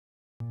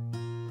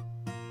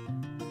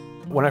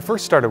When I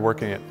first started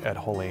working at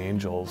Holy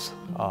Angels,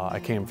 I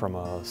came from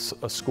a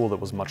school that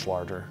was much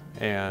larger,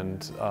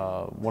 and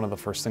one of the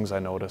first things I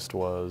noticed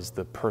was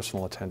the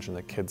personal attention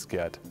that kids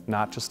get,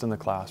 not just in the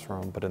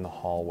classroom, but in the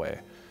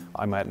hallway.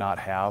 I might not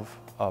have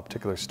a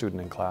particular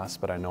student in class,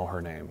 but I know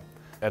her name.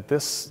 At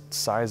this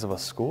size of a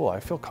school, I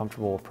feel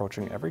comfortable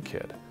approaching every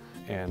kid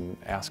and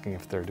asking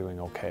if they're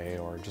doing okay,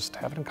 or just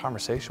having a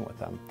conversation with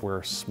them.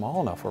 We're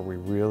small enough where we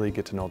really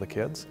get to know the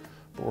kids,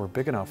 but we're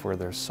big enough where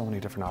there's so many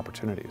different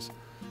opportunities.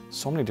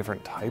 So many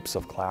different types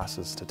of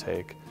classes to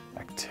take,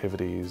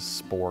 activities,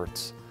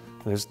 sports.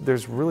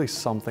 There's really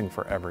something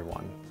for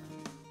everyone.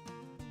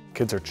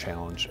 Kids are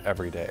challenged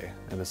every day,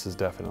 and this is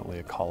definitely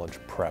a college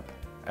prep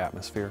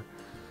atmosphere.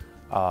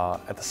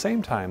 At the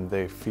same time,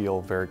 they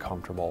feel very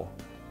comfortable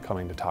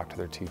coming to talk to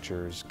their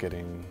teachers,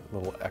 getting a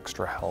little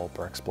extra help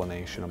or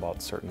explanation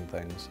about certain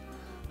things.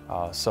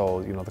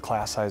 So, the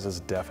class sizes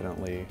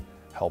definitely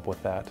help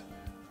with that.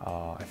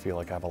 I feel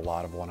like I have a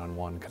lot of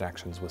one-on-one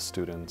connections with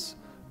students.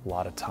 A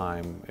lot of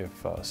time if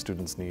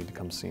students need to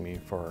come see me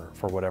for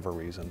whatever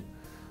reason.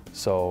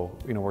 So,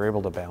 we're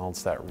able to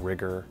balance that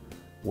rigor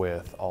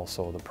with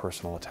also the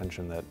personal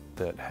attention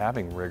that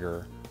having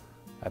rigor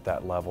at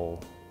that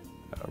level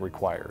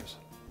requires.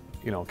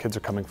 Kids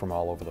are coming from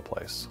all over the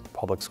place.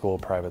 Public school,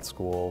 private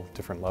school,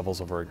 different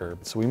levels of rigor.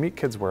 So we meet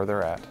kids where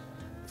they're at,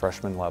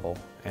 freshman level,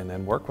 and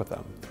then work with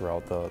them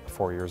throughout the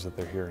 4 years that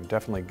they're here, and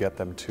definitely get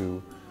them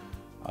to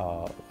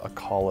a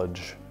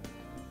college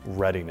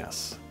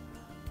readiness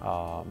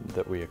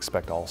that we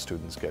expect all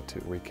students get to.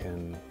 We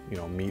can,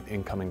 meet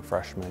incoming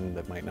freshmen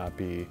that might not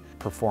be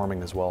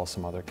performing as well as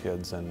some other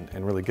kids,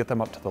 and really get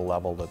them up to the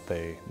level that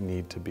they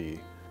need to be.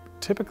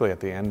 Typically at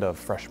the end of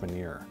freshman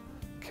year,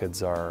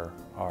 kids are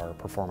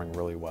performing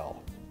really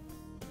well.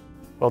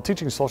 Well,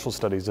 teaching social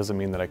studies doesn't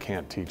mean that I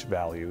can't teach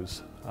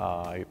values.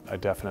 I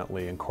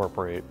definitely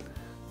incorporate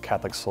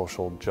Catholic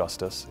social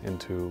justice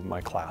into my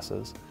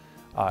classes.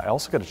 I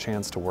also get a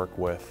chance to work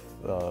with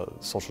the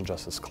Social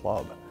Justice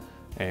Club.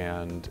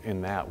 And in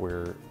that,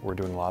 we're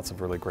doing lots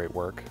of really great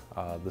work.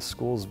 The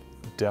school's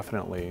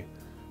definitely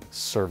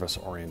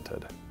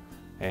service-oriented,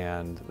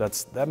 and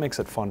that makes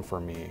it fun for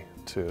me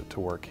to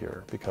work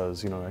here,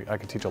 because I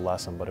could teach a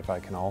lesson, but if I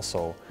can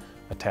also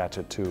attach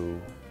it to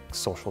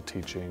social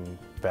teaching,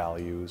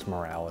 values,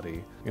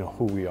 morality,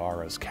 who we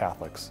are as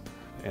Catholics,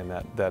 and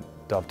that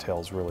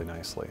dovetails really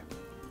nicely.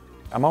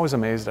 I'm always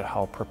amazed at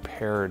how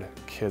prepared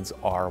kids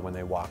are when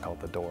they walk out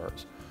the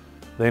doors.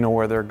 They know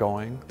where they're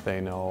going.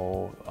 They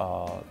know,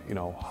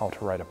 how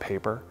to write a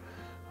paper.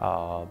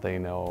 They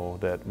know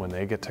that when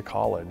they get to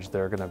college,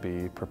 they're going to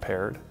be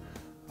prepared.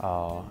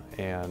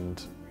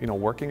 And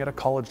working at a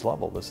college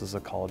level, this is a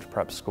college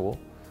prep school,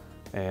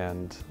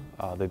 and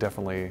they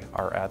definitely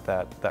are at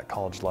that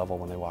college level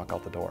when they walk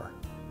out the door.